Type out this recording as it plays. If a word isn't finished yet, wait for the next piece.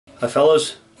Hi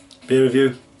fellas, beer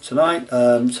review tonight.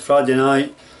 It's a Friday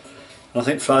night, and I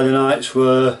think Friday nights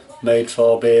were made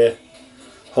for beer,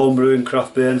 home brewing,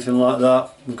 craft beer, anything like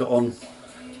that. We've got one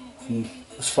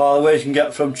as far away as you can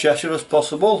get from Cheshire as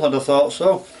possible, and I thought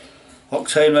so.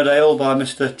 Octane Red Ale by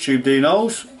Mr.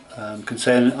 Tubedinoz,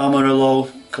 containing Amarillo,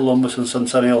 Columbus and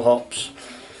Centennial hops.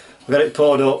 I got it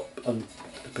poured up and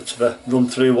a bit of a run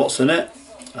through what's in it.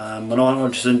 When I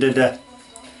went Rogerson did a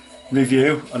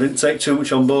review, I didn't take too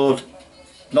much on board.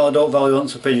 Not I don't value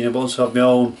Hunt's opinion, but I also have my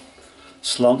own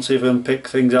slant, see if I can pick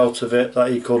things out of it that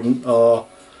he couldn't, or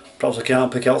perhaps I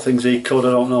can't pick out things he could,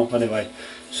 I don't know. Anyway,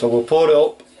 so we'll pour it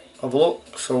up, have a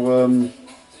look. So low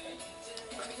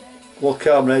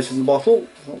carbonation in the bottle.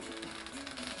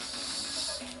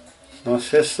 Nice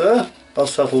hiss there.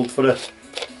 That's settled for a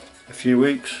few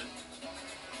weeks.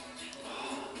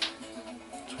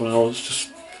 It's one of those, it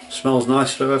just smells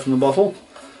nice straight away from the bottle.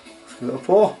 Let's give it a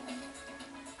pour.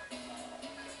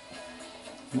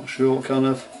 Not sure what kind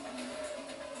of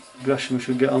aggression we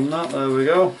should get on that. There we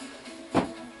go.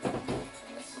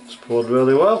 It's poured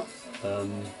really well.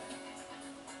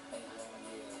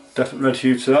 Definite red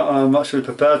hue to that. I'm actually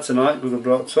prepared tonight with a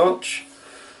brought torch.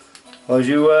 As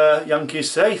you Yankees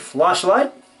say,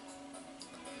 flashlight.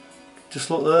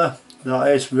 Just look there. That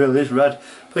is really red.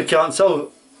 We can't tell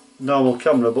normal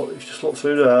camera, but if you just look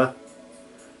through there,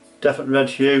 definite red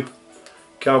hue.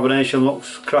 Carbonation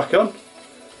looks crack on.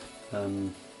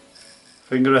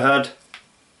 Finger ahead.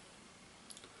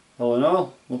 All in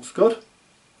all, looks good.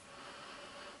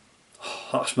 Oh,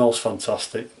 that smells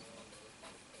fantastic.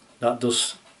 That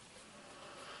does.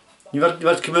 You've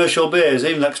had commercial beers,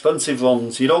 even expensive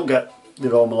ones, you don't get the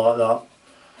aroma like that.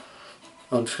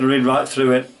 I'm just going to read right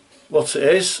through it what it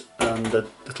is and a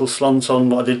little slant on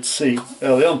what I did see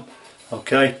early on.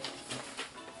 Okay.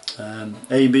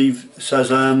 AB says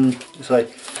say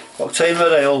Octane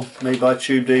Red Ale made by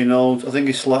Tubedinoz. I think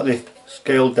it's slightly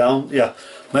scaled down. Yeah,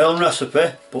 my own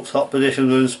recipe, but top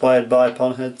editions were inspired by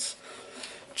Panhead's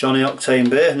Johnny Octane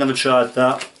beer. Never tried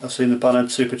that. I've seen the Panhead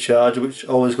Supercharger, which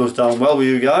always goes down well with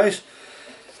you guys.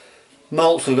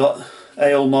 Malts, we've got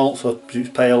ale malts, or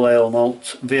pale ale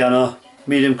malt, Vienna,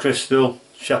 medium crystal,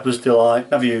 Shepherd's Delight.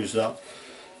 Never used that.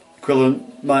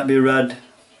 Equivalent might be red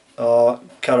or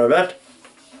Cara Red.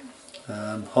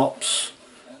 Hops,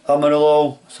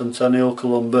 Amarillo, Centennial,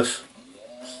 Columbus.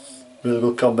 Really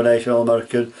good combination, all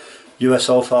American.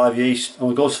 US-05 yeast. And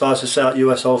we'll go as far as to say that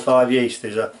US-05 yeast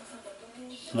is a,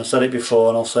 and I said it before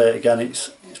and I'll say it again,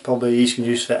 it's probably yeast you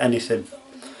can use for anything.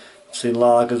 I've seen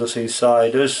lagers, I've seen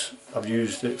ciders, I've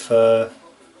used it for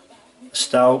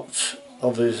stout,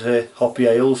 obviously hoppy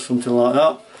ales, something like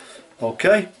that.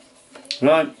 Okay,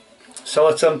 right,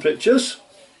 cellar temperatures.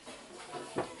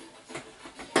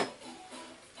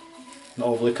 Not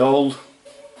overly cold.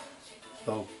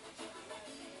 So,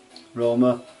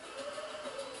 aroma.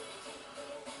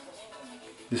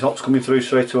 These hops coming through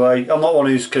straight away. I'm not one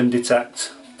who can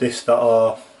detect this, that,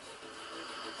 or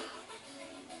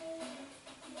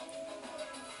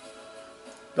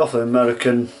nothing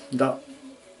American. That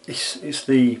it's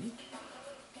the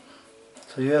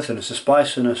earthiness, the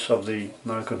spiciness of the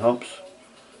American hops.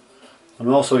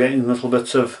 I'm also getting a little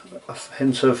bit of a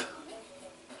hint of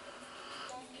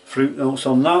fruit notes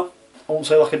on that. I won't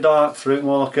say like a dark fruit,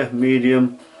 more like a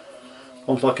medium,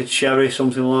 almost like a cherry,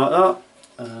 something like that.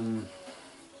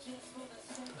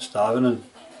 Starving, and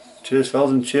cheers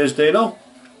fellas, and cheers Dino.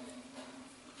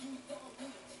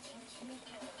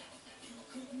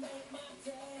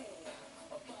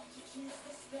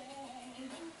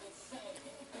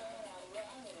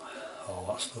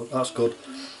 Oh, that's good.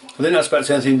 I didn't expect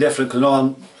anything different because no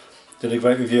one did a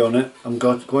great review on it. I'm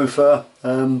going for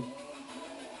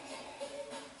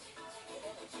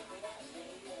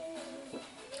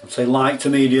I'd say light to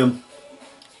medium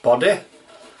body.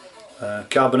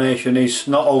 Carbonation is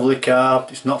not overly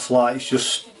carb, it's not flat, it's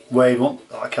just where you want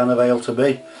that kind of ale to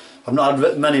be. I've not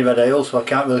had many red ales, so I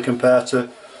can't really compare to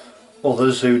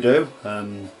others who do.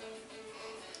 And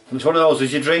it's one of those,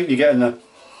 as you drink, you're getting the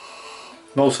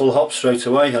most full hops straight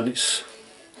away, and it's,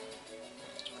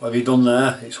 what have you done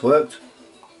there? It's worked.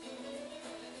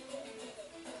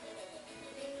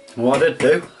 And what I did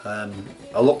do,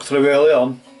 I looked through early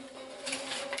on.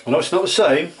 I know it's not the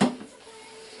same.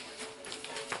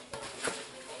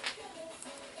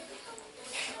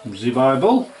 The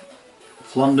Bible,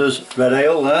 Flanders Red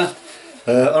Ale there.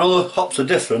 I know the hops are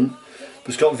different, but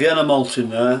it's got Vienna malt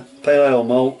in there, pale ale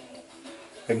malt,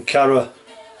 and Cara.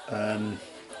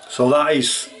 So that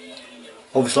is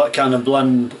obviously that kind of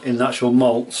blend in the actual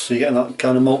malts, so you're getting that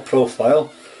kind of malt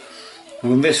profile.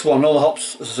 And with this one, all the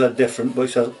hops, as I said, different, but it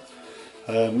says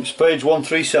it's page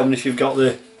 137 if you've got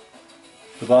the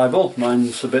the Bible.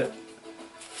 Mine's a bit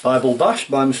Bible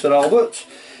bashed by Mr. Albert.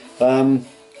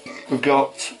 We've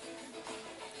got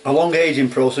a long aging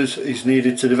process is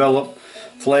needed to develop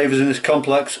flavours in this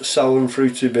complex sour and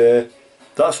fruity beer.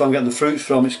 That's where I'm getting the fruits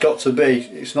from. It's got to be,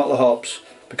 it's not the hops,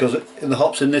 because in the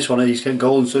hops in this one he's getting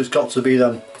golden, so it's got to be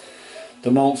them.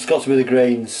 The malt's got to be the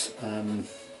grains.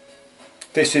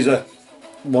 This is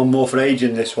one more for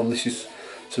aging. This one, this is,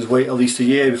 says wait at least a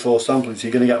year before sampling, so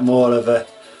you're going to get more of a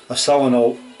sour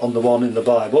note on the one in the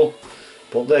Bible.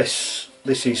 But this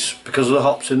is, because of the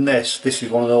hops in this is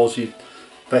one of those you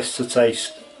best to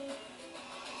taste.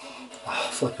 Oh,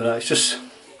 flipping out, it's just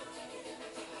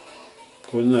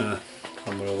go in there.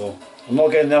 Amarillo. I'm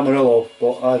not getting the Amarillo,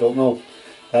 but I don't know.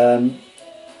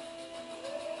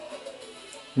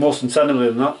 More centennially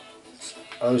than that.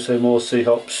 I would say more sea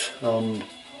hops and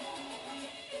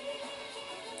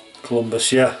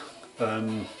Columbus, yeah.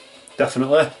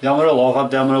 Definitely. The Amarillo, I've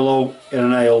had the Amarillo in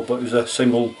an ale, but it was a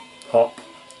single hop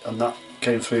and that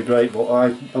came through great, but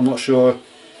I'm not sure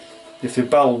if they're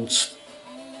balanced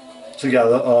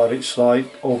together or it's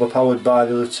like overpowered by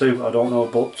the other two. I don't know,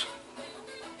 but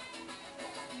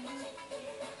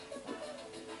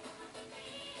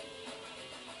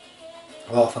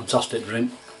oh, fantastic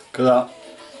drink. Look at that.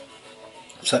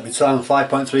 Set me time,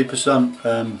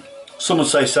 5.3%. Some would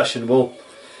say sessionable.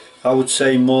 I would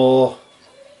say more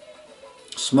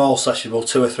small sessionable,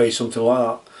 2 or 3, something like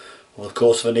that. Well, the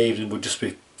course of an evening would just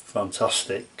be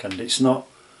fantastic, and it's not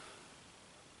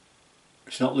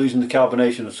losing the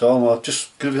carbonation at all. I'll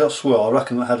just give it a swirl. I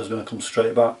reckon the header's going to come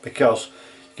straight back, because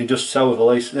you can just tell with the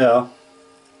lace there,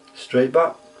 straight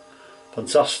back.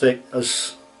 Fantastic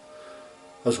as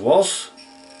was.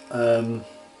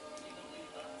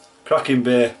 Cracking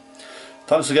beer.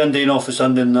 Thanks again, Dino, for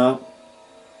sending that.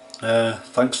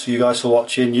 Thanks to you guys for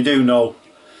watching. You do know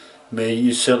me,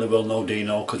 you certainly will know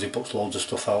Dino, because he puts loads of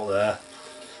stuff out there.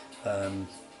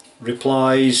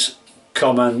 Replies,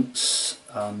 comments,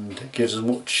 and gives as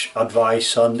much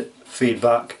advice and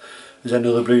feedback as any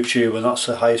other brew tube, and that's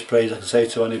the highest praise I can say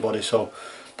to anybody. So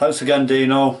thanks again,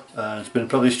 Dino. It's been a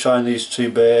privilege trying these 2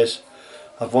 beers.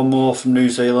 I've one more from New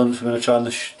Zealand I'm going to try in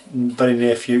the very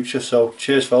near future, so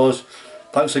cheers fellas.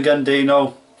 Thanks again,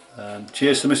 Dino.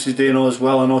 Cheers to Mrs. Dino as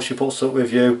well. I know she puts up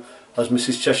with you as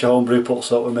Mrs. Cheshire Homebrew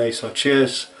puts up with me, so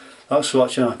cheers. Thanks for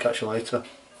watching, I'll catch you later.